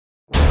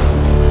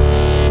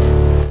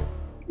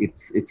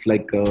It's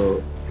like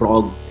a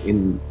frog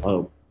in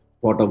a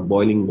pot of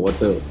boiling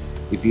water.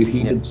 If you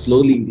heat it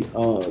slowly,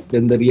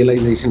 then the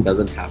realization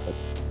doesn't happen.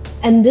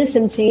 And this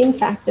insane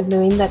fact of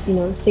knowing that,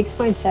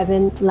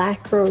 6.7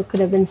 lakh crore could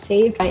have been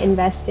saved by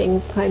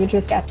investing climate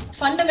risk capital.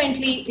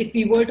 Fundamentally, if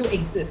we were to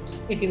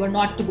exist, if we were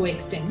not to go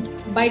extinct,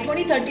 by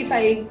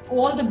 2035,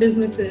 all the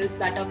businesses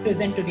that are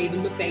present today will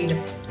look very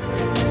different.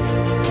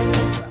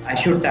 I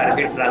should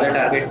rather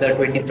target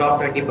the top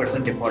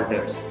 20%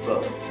 defaulters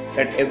first.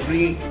 That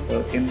every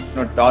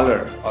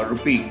dollar or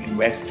rupee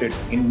invested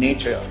in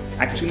nature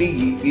actually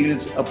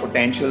yields a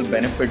potential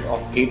benefit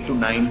of 8 to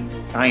 9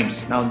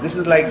 times. Now this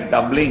is like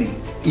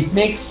doubling. It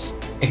makes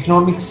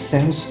economic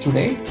sense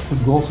today to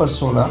go for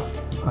solar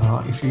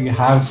if you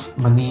have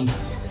money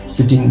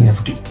sitting in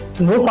FD.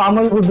 No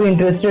farmer would be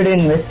interested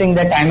in investing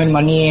their time and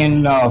money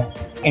in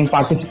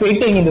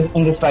participating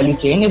in this value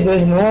chain if there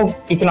is no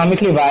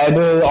economically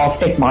viable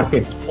off-take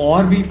market.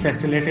 Or we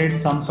facilitate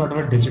some sort of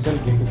a digital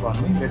gig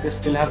economy where they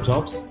still have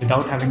jobs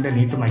without having the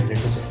need to migrate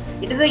to solar.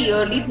 It is a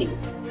yearly thing.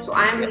 So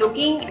I am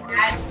looking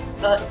at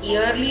a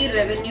yearly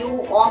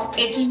revenue of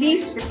at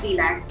least 50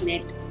 lakhs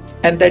net.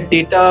 And that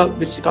data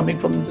which is coming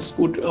from the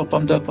scooter,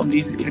 from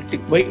these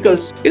electric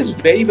vehicles is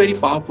very, very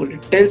powerful.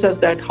 It tells us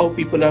that how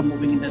people are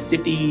moving in a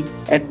city,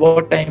 at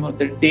what time of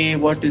the day,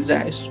 what is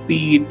the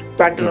speed,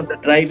 pattern of the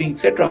driving,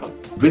 etc.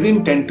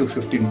 Within 10 to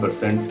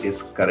 15%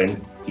 is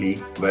currently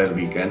where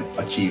we can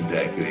achieve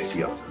the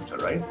accuracy of sensor,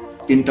 right?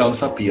 In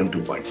terms of PM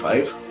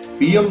 2.5,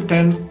 PM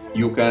 10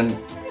 you can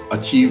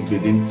achieve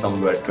within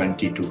somewhere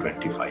 20 to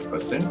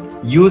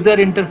 25%. User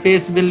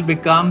interface will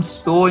become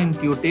so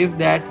intuitive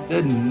that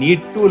the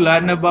need to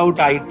learn about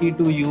IT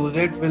to use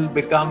it will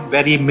become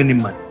very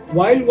minimal.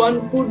 While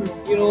one could,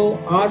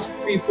 ask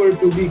people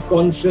to be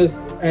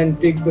conscious and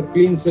take the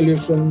clean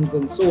solutions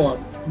and so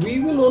on, we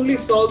will only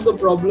solve the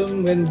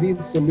problem when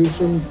these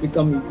solutions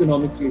become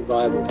economically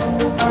viable.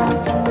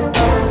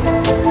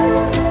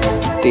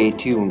 Stay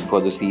tuned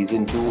for the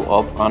season 2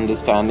 of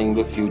Understanding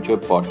the Future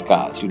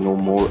podcast to know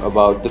more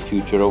about the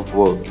future of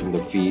work in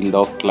the field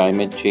of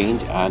climate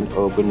change and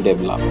urban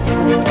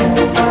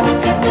development.